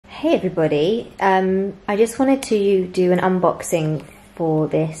Hey everybody, I just wanted to do an unboxing for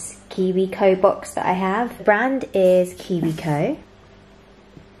this KiwiCo box that I have. The brand is KiwiCo.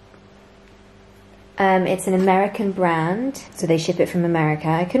 It's an American brand, so they ship it from America.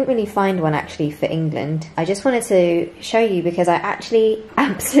 I couldn't really find one actually for England. I just wanted to show you because I actually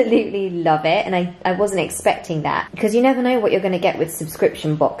absolutely love it, and I wasn't expecting that, because you never know what you're going to get with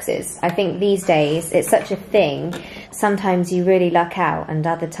subscription boxes. I think these days it's such a thing. Sometimes you really luck out and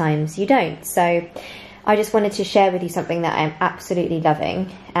other times you don't. So I just wanted to share with you something that I'm absolutely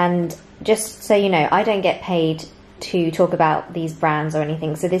loving. And just so you know, I don't get paid to talk about these brands or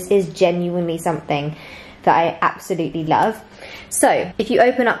anything, so this is genuinely something that I absolutely love. So if you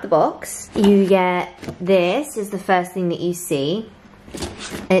open up the box, you get, this is the first thing that you see.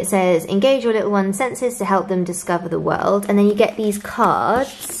 It says engage your little one's senses to help them discover the world, and then you get these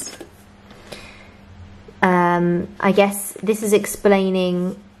cards. I guess this is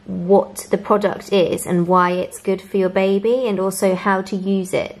explaining what the product is and why it's good for your baby, and also how to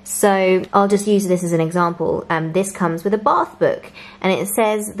use it. So I'll just use this as an example. This comes with a bath book, and it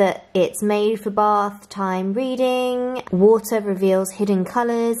says that it's made for bath time reading. Water reveals hidden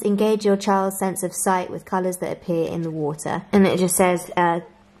colours. Engage your child's sense of sight with colours that appear in the water. And it just says,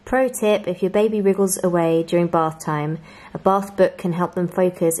 pro tip, if your baby wriggles away during bath time, a bath book can help them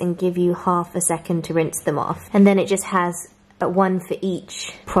focus and give you half a second to rinse them off. And then it just has one for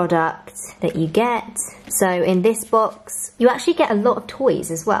each product that you get. So in this box, you actually get a lot of toys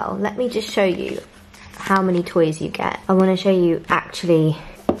as well. Let me just show you how many toys you get. I want to show you actually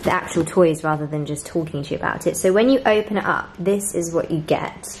the actual toys rather than just talking to you about it. So when you open it up, this is what you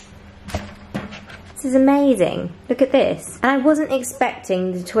get. This is amazing. Look at this. And I wasn't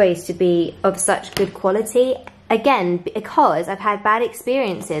expecting the toys to be of such good quality. Again, because I've had bad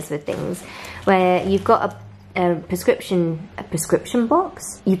experiences with things where you've got a prescription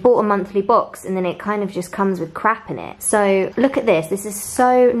box. You bought a monthly box and then it kind of just comes with crap in it. So look at this. This is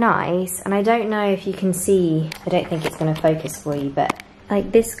so nice, and I don't know if you can see, I don't think it's going to focus for you, but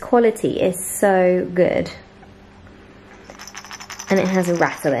like this quality is so good. And it has a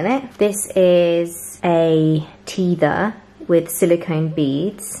rattle in it. This is a teether with silicone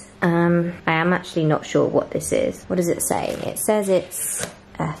beads. I am actually not sure what this is. What does it say? It says it's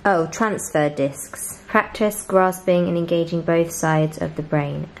transfer discs. Practice grasping and engaging both sides of the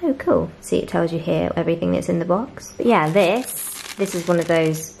brain. Oh, cool. See, it tells you here everything that's in the box. But yeah, this is one of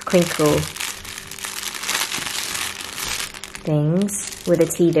those crinkle things with a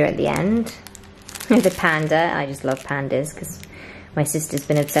teether at the end. With a panda. I just love pandas because my sister's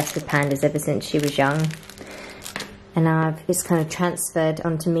been obsessed with pandas ever since she was young. And now it's kind of transferred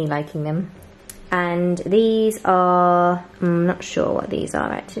onto me liking them. And these are, I'm not sure what these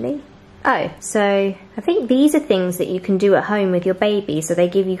are actually. Oh, so I think these are things that you can do at home with your baby. So they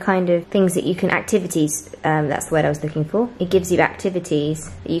give you kind of things that you can, activities, that's the word I was looking for. It gives you activities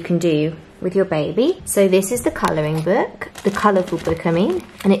that you can do with your baby. So this is the colouring book, the colourful book I mean,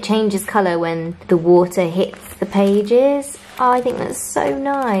 and it changes colour when the water hits the pages. Oh, I think that's so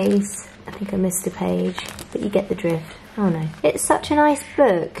nice. I think I missed a page, but you get the drift. Oh no. It's such a nice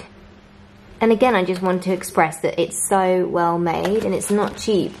book. And again, I just want to express that it's so well made, and it's not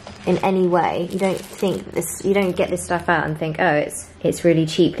cheap in any way. You don't think this, you don't get this stuff out and think, oh, it's really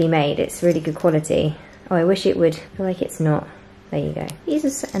cheaply made. It's really good quality. Oh, I wish it would. I feel like it's not. There you go.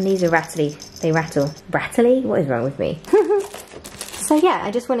 These are rattly. They rattle. Rattly? What is wrong with me? So yeah,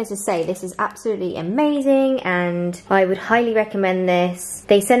 I just wanted to say this is absolutely amazing, and I would highly recommend this.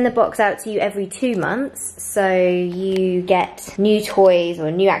 They send the box out to you every 2 months, so you get new toys or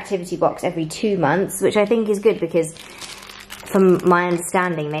a new activity box every 2 months, which I think is good because from my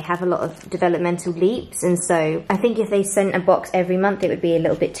understanding, they have a lot of developmental leaps, and so I think if they sent a box every month, it would be a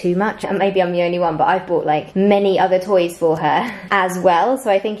little bit too much. And maybe I'm the only one, but I've bought like many other toys for her as well. So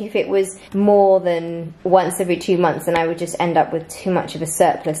I think if it was more than once every 2 months, then I would just end up with too much of a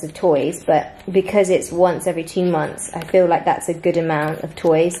surplus of toys. But because it's once every 2 months, I feel like that's a good amount of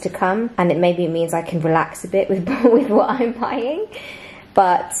toys to come, and it maybe means I can relax a bit with what I'm buying.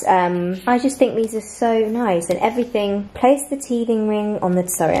 But I just think these are so nice, and everything. Place the teething ring on the,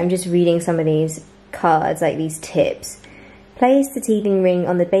 sorry, I'm just reading some of these cards, like these tips. Place the teething ring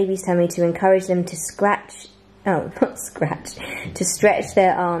on the baby's tummy to encourage them to scratch, oh, not scratch, to stretch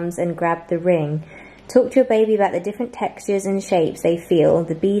their arms and grab the ring. Talk to your baby about the different textures and shapes they feel.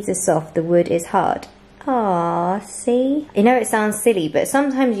 The beads are soft, the wood is hard. Ah, see? I know it sounds silly, but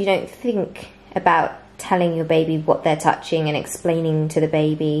sometimes you don't think about telling your baby what they're touching and explaining to the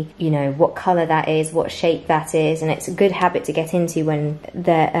baby, you know, what colour that is, what shape that is. And it's a good habit to get into when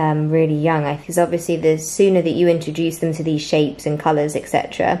they're really young, because obviously the sooner that you introduce them to these shapes and colours,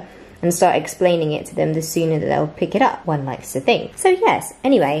 etc., and start explaining it to them, the sooner that they'll pick it up, one likes to think. So yes,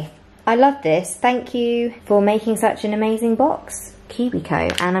 anyway, I love this. Thank you for making such an amazing box,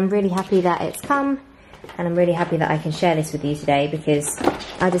 KiwiCo, and I'm really happy that it's come, and I'm really happy that I can share this with you today, because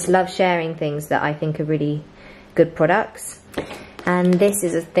I just love sharing things that I think are really good products. And this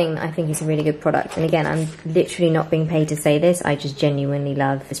is a thing that I think is a really good product. And again, I'm literally not being paid to say this, I just genuinely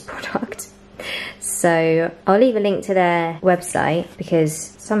love this product. So I'll leave a link to their website,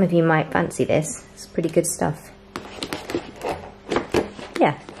 because some of you might fancy this. It's pretty good stuff.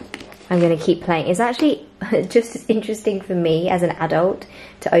 Yeah, I'm going to keep playing. It's actually just as interesting for me as an adult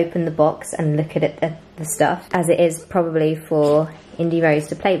to open the box and look at it, the stuff, as it is probably for Indie Rose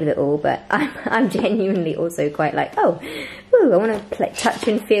to play with it all. But I'm genuinely also quite like, oh, ooh, I want to touch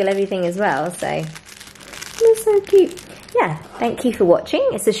and feel everything as well. So it's so cute. Yeah, thank you for watching.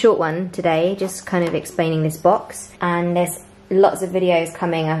 It's a short one today, just kind of explaining this box. And there's lots of videos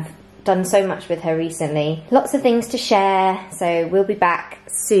coming. I've done so much with her recently. Lots of things to share. So we'll be back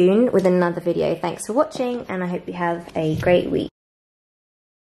soon with another video. Thanks for watching, and I hope you have a great week.